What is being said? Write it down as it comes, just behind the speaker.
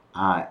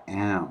I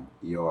am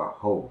your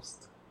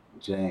host,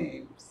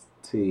 James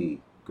T.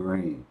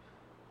 Green.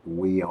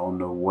 We on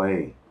the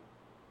way.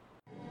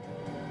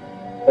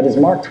 But as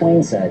Mark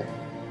Twain said,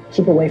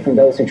 keep away from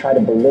those who try to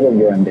belittle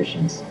your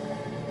ambitions.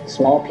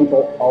 Small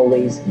people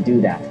always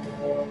do that.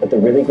 But the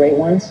really great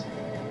ones,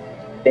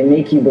 they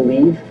make you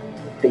believe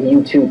that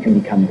you too can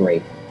become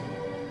great.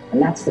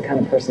 And that's the kind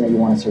of person that you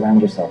want to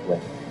surround yourself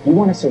with. You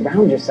want to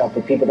surround yourself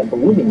with people that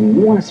believe in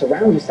you. You want to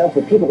surround yourself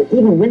with people that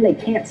even when they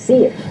can't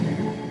see it,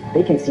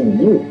 they can see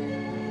you.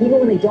 Even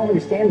when they don't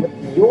understand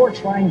what you're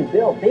trying to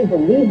build, they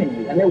believe in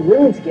you and they're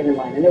willing to get in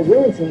line and they're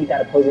willing to meet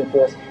that opposing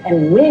force.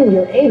 And when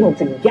you're able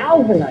to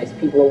galvanize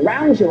people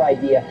around your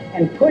idea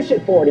and push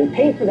it forward and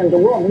paint for them the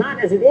world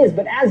not as it is,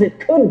 but as it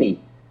could be,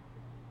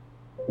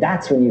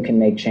 that's when you can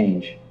make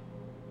change.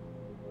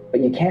 But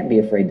you can't be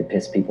afraid to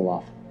piss people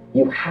off.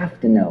 You have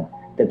to know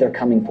that they're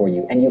coming for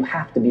you and you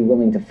have to be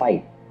willing to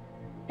fight.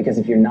 Because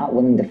if you're not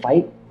willing to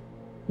fight,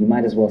 you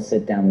might as well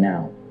sit down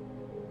now.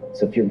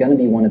 So if you're going to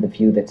be one of the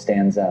few that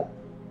stands up,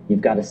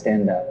 you've got to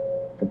stand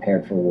up,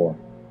 prepared for war.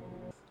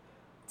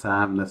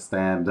 Time to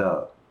stand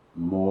up.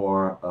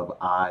 More of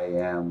I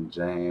Am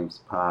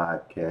James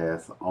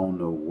podcast on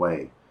the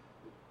way.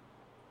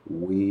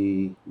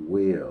 We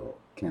will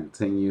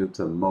continue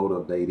to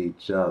motivate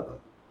each other,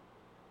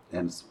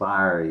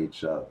 inspire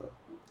each other,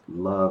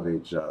 love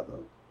each other,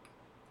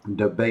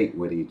 debate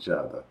with each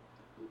other,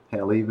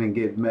 hell, even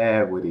get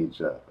mad with each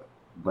other.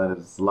 But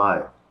it's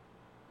life.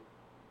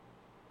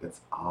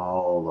 It's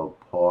all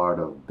a part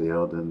of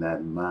building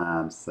that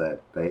mindset,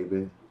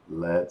 baby.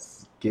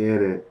 Let's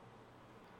get it.